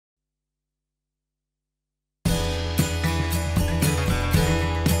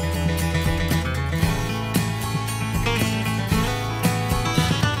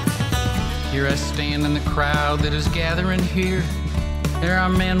stand in the crowd that is gathering here. There are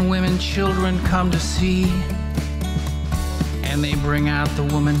men, women, children come to see. And they bring out the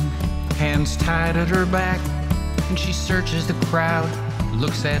woman, hands tied at her back, and she searches the crowd,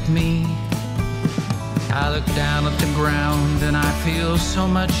 looks at me. I look down at the ground and I feel so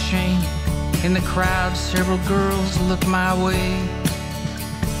much shame. In the crowd, several girls look my way,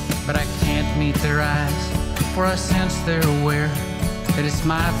 but I can't meet their eyes, for I sense they're aware that it's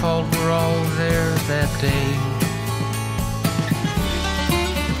my fault we're all there that day.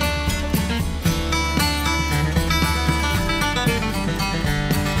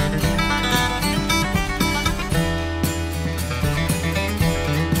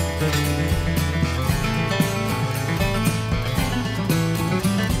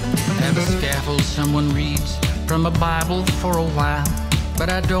 At the scaffold, someone reads from a Bible for a while, but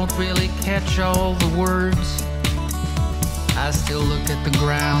I don't really catch all the words. I still look at the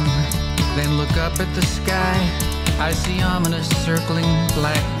ground, then look up at the sky. I see ominous circling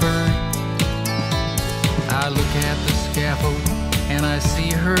blackbird. I look at the scaffold and I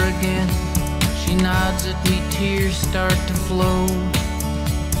see her again. She nods at me, tears start to flow.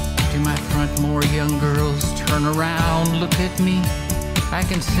 To my front, more young girls turn around, look at me. I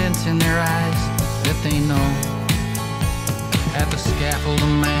can sense in their eyes that they know. At the scaffold, a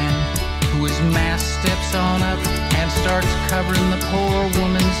man who is masked steps on up and starts covering the poor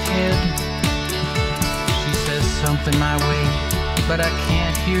woman's head. She says something my way, but I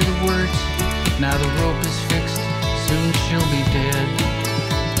can't hear the words. Now the rope is fixed, soon she'll be dead.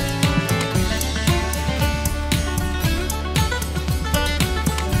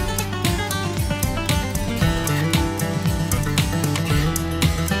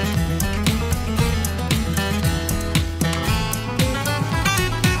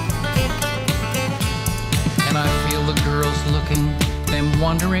 Looking, them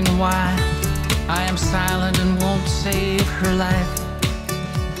wondering why I am silent and won't save her life.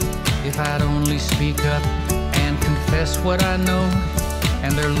 If I'd only speak up and confess what I know,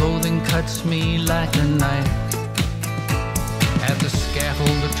 and their loathing cuts me like a knife. At the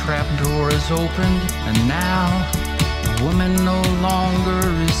scaffold, the trap door is opened, and now the woman no longer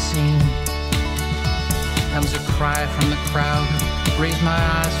is seen. Comes a cry from the crowd, raise my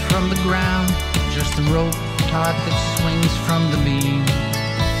eyes from the ground, just the rope taut that swings from the beam.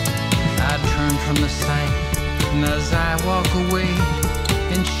 I turn from the sight, and as I walk away,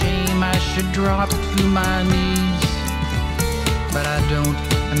 in shame I should drop to my knees. But I don't,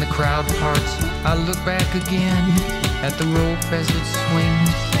 and the crowd parts. I look back again at the rope as it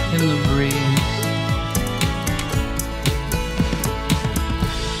swings in the breeze.